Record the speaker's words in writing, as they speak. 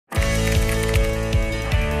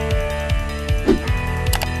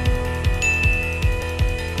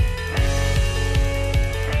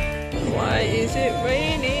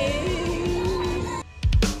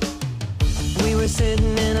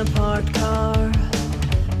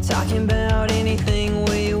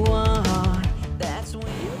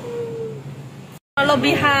look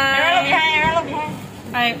behind. Everyone look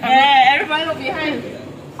behind. Everybody look behind.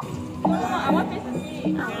 I want this to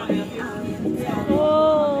see.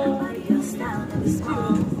 Oh.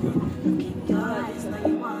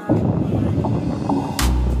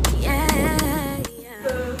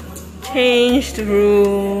 Changed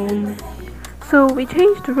room. So we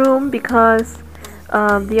changed room because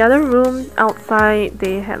the other room outside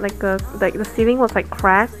they had like the ceiling was like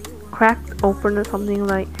cracked open or something,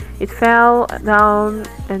 like it fell down,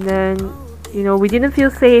 and then we didn't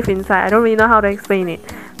feel safe inside. I don't really know how to explain it,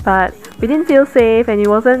 but we didn't feel safe and it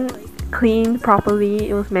wasn't cleaned properly.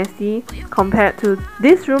 It was messy compared to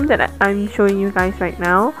this room that I'm showing you guys right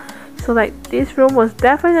now. So like this room was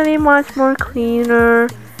definitely much more cleaner.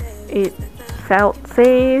 It felt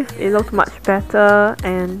safe, it looked much better,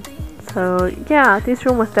 and so yeah, this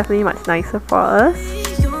room was definitely much nicer for us.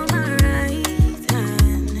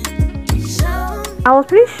 I was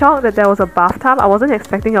pretty shocked that there was a bathtub. I wasn't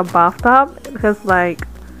expecting a bathtub because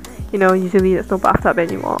usually there's no bathtub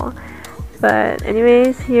anymore. But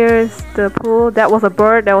anyways, here's the pool. That was a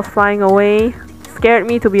bird that was flying away. Scared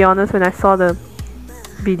me, to be honest, when I saw the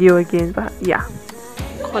video again, but yeah.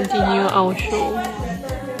 Continue our show.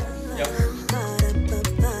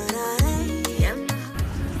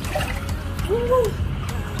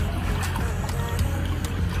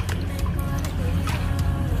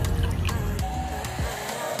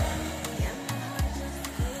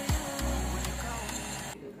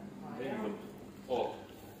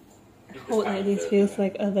 Hold like this feels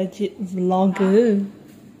like a legit vlogger.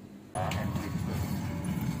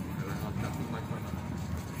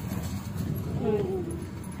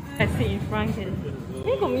 I sit in front here.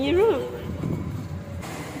 Hey, got mirror.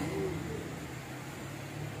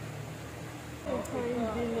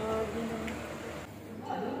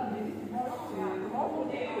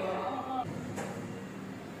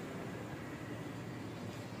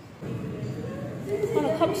 Oh, the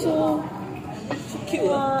cup so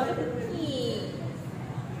cute.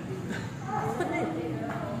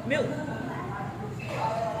 Milk.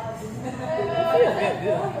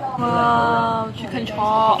 Wow, chicken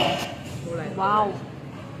chop. Wow.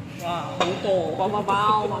 Wow, 好多.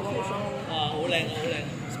 Wow.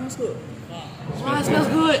 Smells good. Wow, it smells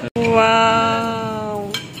good.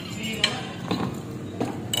 Wow.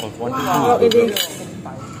 Wow, look at this.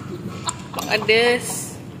 Look at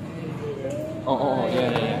this. Oh,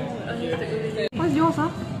 yeah. What's yours, huh?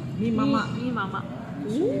 Me mama.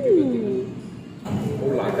 Ooh.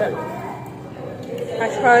 Like that. I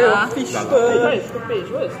tried a fish burger. It's the fish.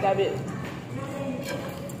 What is that bit?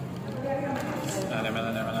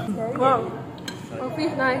 Wow. Oh,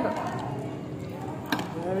 fish nice.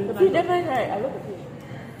 The fish, that's nice, right? I love the fish.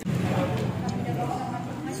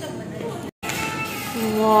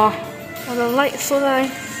 Wow. Oh, the light so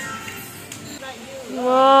nice.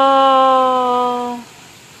 Wow.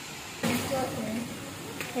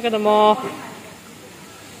 Look at the mall.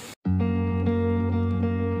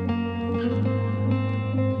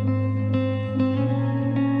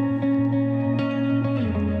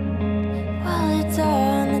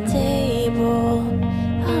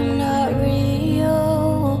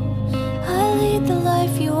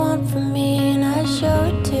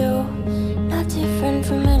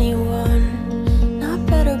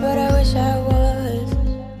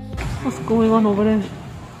 What's going on over there?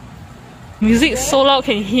 Music so loud,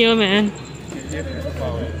 can hear, man.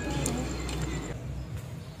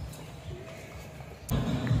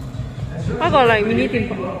 I got like mini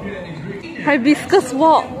pimple. Hibiscus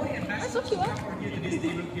walk. That's so cute, huh?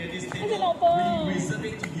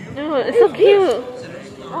 Oh, it's so cute.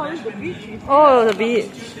 Oh, it's the beach. Oh, the beach.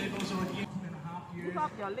 Lift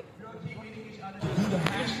up your leg.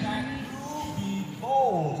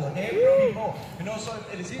 Okay, so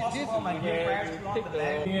it is possible my dear friends along the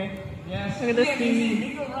leg here. Yes. Look at the sea.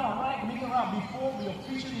 Mingle around, right? Mingle around before we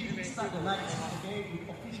officially kickstart the night. Okay, we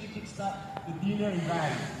officially kickstart the dinner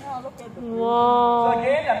event. Wow. So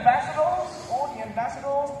again, ambassadors, all the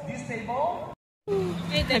ambassadors, this table.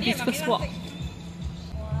 Hibiscus walk. 1,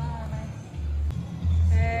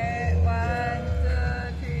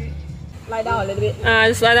 2, 3. Lie down a little bit.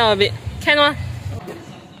 Just lie down a bit. Can one?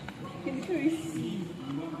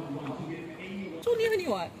 So near only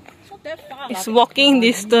what? It's not that far. It's walking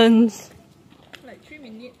distance. Like 3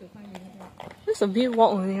 minutes to 5 minutes. Just a bit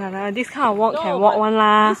walk only lah. This kind of walk can walk one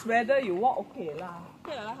lah. This weather you walk okay lah.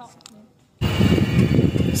 Okay lah, how?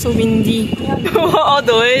 So windy. All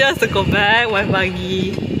the way just to go back with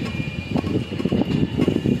buggy.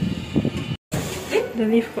 The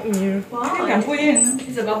leaf got mirror. Wow,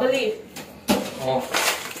 it's a bubble leaf. Oh.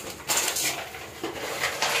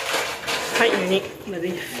 Quite unique, the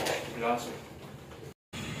leaf.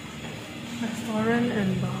 Restaurant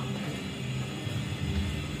and bar.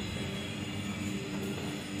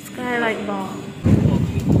 Skylight bar.